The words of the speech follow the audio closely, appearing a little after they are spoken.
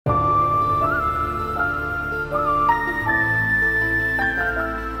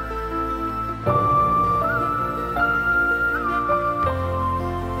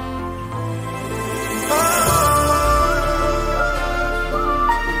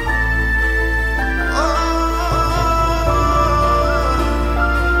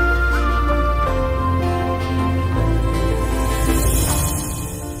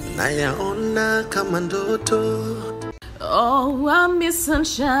Oh, I'm Mmiss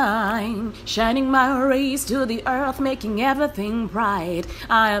Sunshine, shining my rays to the earth, making everything bright.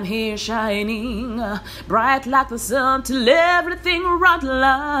 I am here shining, bright like the sun, till everything around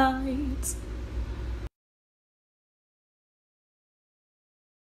lights.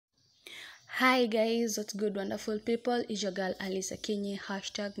 Hi guys, what's good wonderful people? It's your girl Alice Akinyi,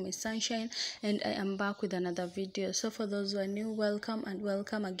 hashtag Mmiss Sunshine, and I am back with another video. So for those who are new, welcome and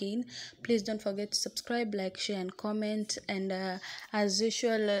welcome again. Please don't forget to subscribe, like, share and comment, and as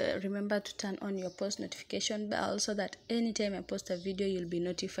usual, remember to turn on your post notification bell so that anytime I post a video you'll be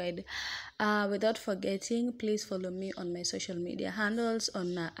notified. Without forgetting, please follow me on my social media handles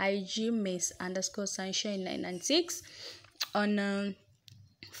on IG Mmiss_Sunshine 996, on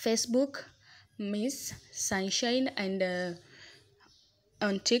Facebook Mmiss Sunshine, and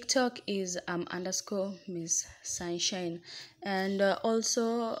on TikTok is _Mmiss Sunshine, and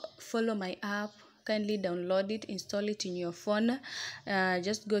also follow my app. Kindly download it, install it in your phone.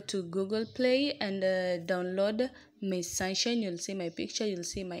 Just go to Google Play and download Mmiss Sunshine. You'll see my picture, you'll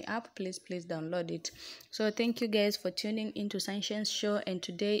see my app. Please download it. So thank you guys for tuning into Sunshine's show, and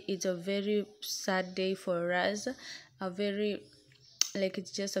today is a very sad day for us.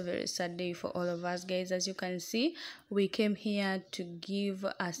 It's just a very sad day for all of us, guys. As you can see, we came here to give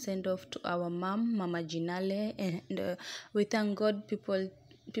a send-off to our Mama Jinale, and we thank God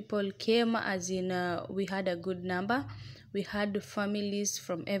people came, as in we had a good number. We had families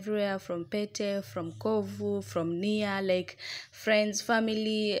from everywhere, from Pete, from Kovu, from Nia, like friends,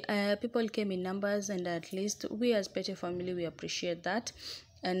 family. People came in numbers, and at least we as Pete family, we appreciate that,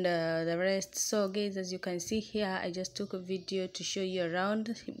 and the rest. So guys, as you can see here, I just took a video to show you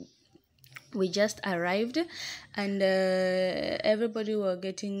around. We just arrived, and everybody were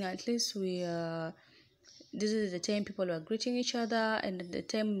getting, at least we this is the time people were greeting each other, and at the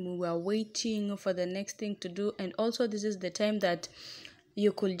time we were waiting for the next thing to do. And also this is the time that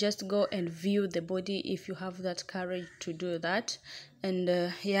you could just go and view the body if you have that courage to do that.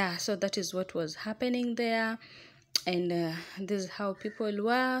 And yeah, so that is what was happening there. And this is how people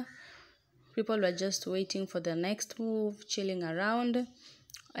were just waiting for the next move, chilling around.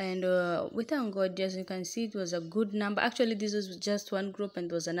 And we thank God. As you can see, it was a good number. Actually, this was just one group, and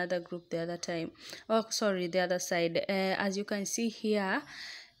there was another group the other time. Oh, sorry, the other side. As you can see here,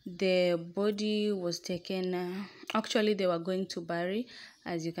 the body was taken. Actually, they were going to bury.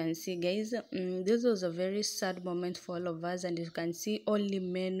 As you can see, guys, this was a very sad moment for all of us, and you can see only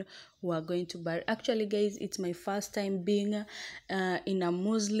men who are going to bury. Actually, guys, it's my first time being in a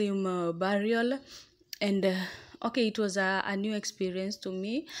Muslim burial, and okay, it was a new experience to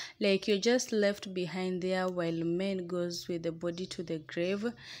me. Like, you're just left behind there while men goes with the body to the grave.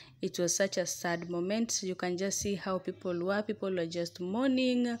 It was such a sad moment. You can just see how people were just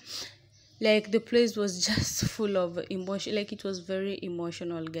mourning. Like, the place was just full of emotion. Like, it was very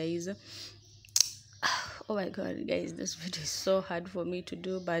emotional, guys. Oh my God, guys, this video is so hard for me to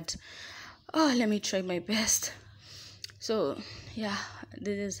do, but let me try my best. So yeah,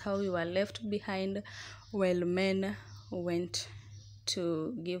 this is how we were left behind while men went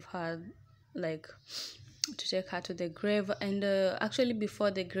to give her, like, to take her to the grave. And actually,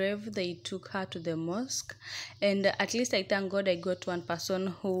 before the grave, they took her to the mosque. And at least I thank God I got one person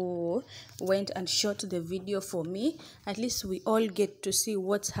who went and shot the video for me. At least we all get to see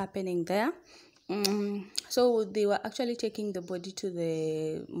what's happening there. So they were actually taking the body to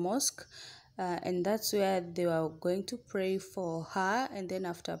the mosque, and that's where they were going to pray for her, and then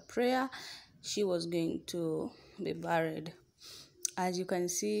after prayer she was going to be buried. As you can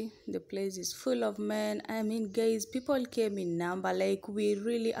see, the place is full of men. I mean, guys, people came in number. Like, we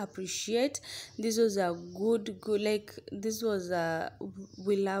really appreciate. This was a good, like, this was a,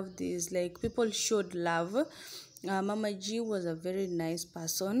 we love this. Like, people showed love. Mama G was a very nice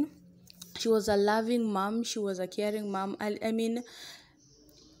person. She was a loving mom. She was a caring mom. I mean,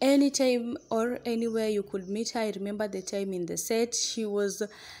 anytime or anywhere you could meet her. I remember the time in the set, she was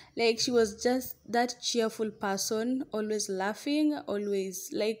just that cheerful person, always laughing, always,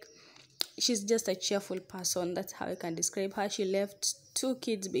 like, she's just a cheerful person. That's how I can describe her. She left 2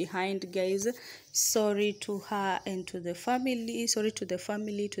 kids behind, guys. Sorry to her and to the family. Sorry to the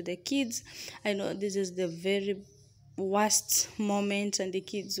family, to the kids. I know this is the very worst moment, and the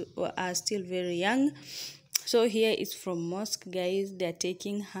kids are still very young. So here is from mosque, guys. They're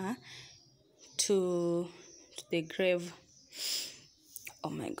taking her to the grave. Oh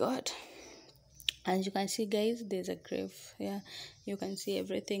my God. As you can see, guys, there's a grave. Yeah, you can see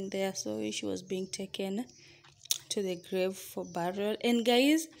everything there. So she was being taken to the grave for burial. And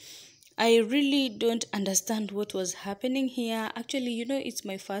guys, I really don't understand what was happening here. Actually, you know, it's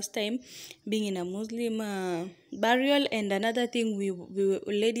my first time being in a Muslim burial, and another thing, we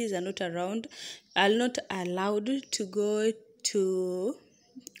ladies are not around, are not allowed to go to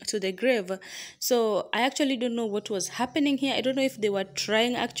the grave. So I actually don't know what was happening here. I don't know if they were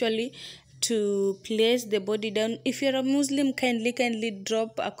trying actually to place the body down. If you're a Muslim, kindly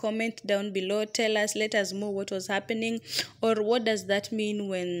drop a comment down below. Tell us, let us know what was happening, or what does that mean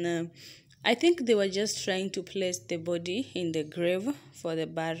when I think they were just trying to place the body in the grave for the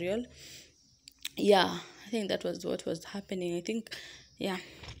burial. Yeah, I think that was what was happening. I think, yeah.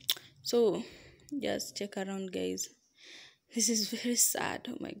 So just check around, guys. This is very sad.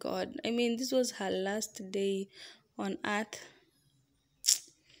 Oh my God. I mean, this was her last day on earth.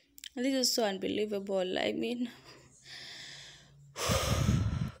 This is so unbelievable. I mean,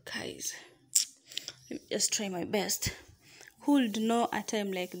 guys, let me just try my best. Who would know a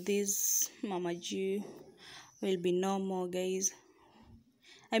time like this, Mama G will be normal, guys?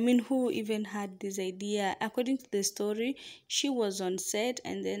 I mean, who even had this idea? According to the story, she was on set,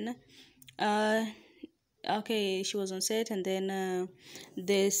 and then okay, she was on set, and then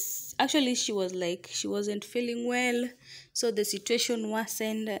this actually, she was like, she wasn't feeling well, so the situation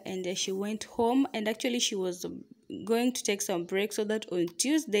worsened, and she went home, and actually she was going to take some break so that on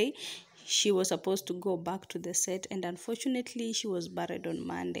Tuesday she was supposed to go back to the set, and unfortunately she was buried on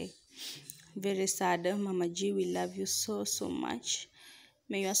Monday. Very sad. Mama G, we love you so much.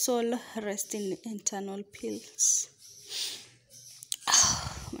 May your soul rest in eternal peace.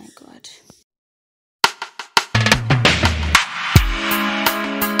 Oh my God.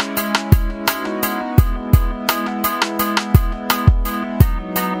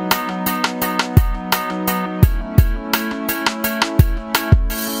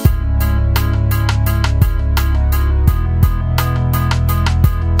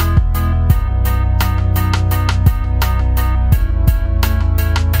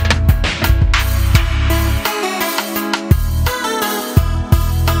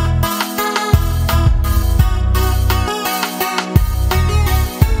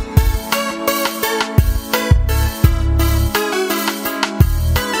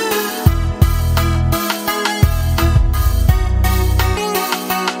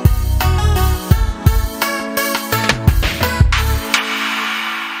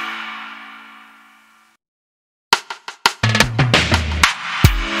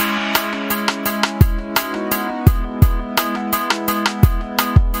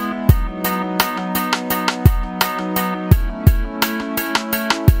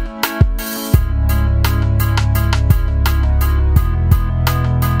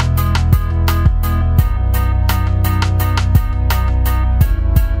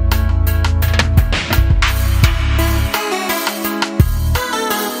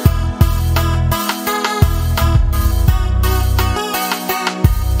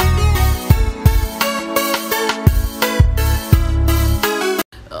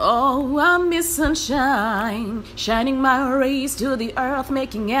 Mmiss Sunshine, shining my rays to the earth,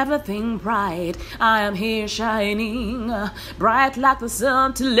 making everything bright. I am here shining, bright like the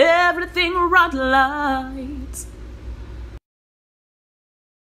sun, till everything around lights.